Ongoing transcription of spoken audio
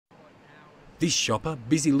This shopper,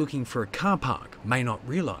 busy looking for a car park, may not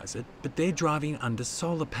realise it, but they're driving under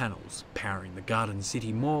solar panels, powering the Garden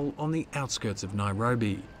City Mall on the outskirts of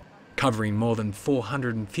Nairobi. Covering more than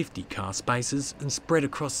 450 car spaces and spread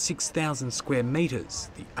across 6,000 square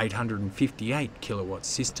metres, the 858 kilowatt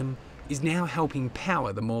system is now helping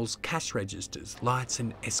power the mall's cash registers, lights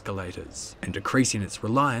and escalators, and decreasing its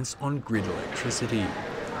reliance on grid electricity.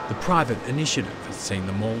 The private initiative has seen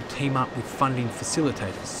the mall team up with funding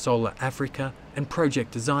facilitators Solar Africa and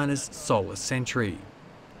project designers Solar Century.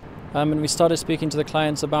 And we started speaking to the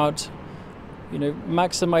clients about,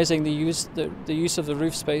 maximising the use of the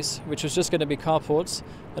roof space, which was just going to be carports.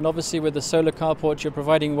 And obviously with the solar carport, you're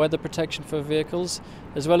providing weather protection for vehicles,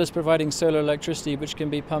 as well as providing solar electricity, which can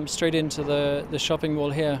be pumped straight into the shopping mall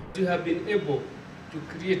here. You have been able to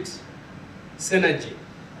create synergy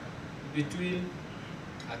between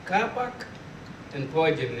a car park and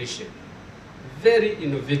power generation. Very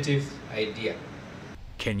innovative idea.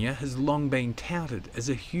 Kenya has long been touted as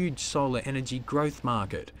a huge solar energy growth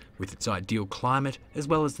market, with its ideal climate as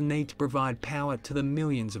well as the need to provide power to the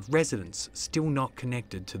millions of residents still not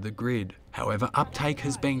connected to the grid. However, uptake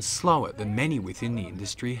has been slower than many within the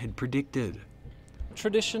industry had predicted.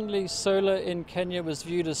 Traditionally, solar in Kenya was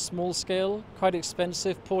viewed as small scale, quite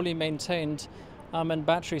expensive, poorly maintained, and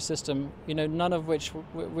battery system, none of which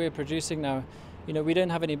we're producing now. We don't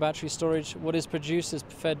have any battery storage. What is produced is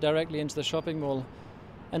fed directly into the shopping mall.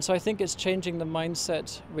 And so I think it's changing the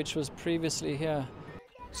mindset which was previously here.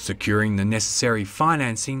 Securing the necessary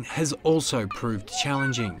financing has also proved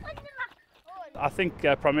challenging. I think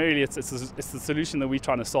primarily it's the solution that we're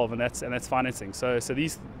trying to solve, and that's financing. So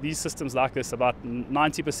these systems like this, about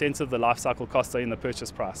 90% of the life cycle costs are in the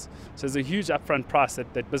purchase price. So there's a huge upfront price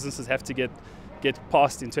that businesses have to get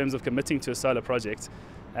past in terms of committing to a solar project.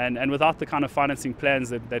 And without the kind of financing plans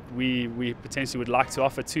that we potentially would like to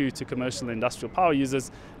offer to commercial and industrial power users,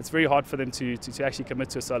 it's very hard for them to actually commit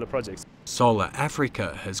to a solar project. Solar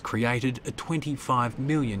Africa has created a $25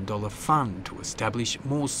 million fund to establish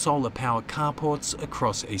more solar power carports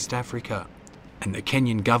across East Africa. And the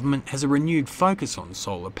Kenyan government has a renewed focus on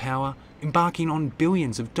solar power, embarking on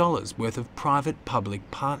billions of dollars worth of private-public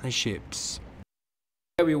partnerships.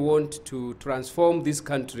 We want to transform this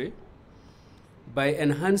country by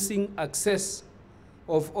enhancing access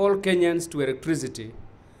of all Kenyans to electricity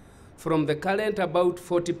from the current about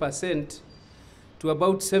 40% to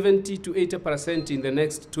about 70 to 80% in the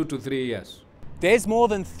next 2 to 3 years. There's more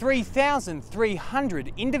than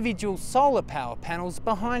 3,300 individual solar power panels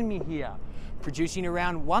behind me here, producing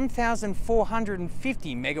around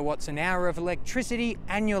 1,450 megawatts an hour of electricity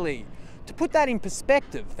annually. To put that in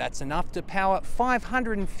perspective, that's enough to power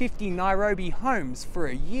 550 Nairobi homes for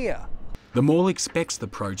a year. The mall expects the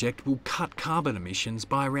project will cut carbon emissions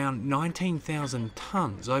by around 19,000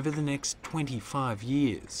 tonnes over the next 25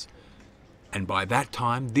 years. And by that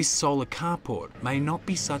time, this solar carport may not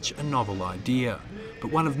be such a novel idea,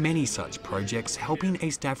 but one of many such projects helping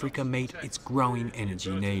East Africa meet its growing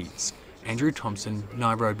energy needs. Andrew Thompson,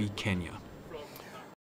 Nairobi, Kenya.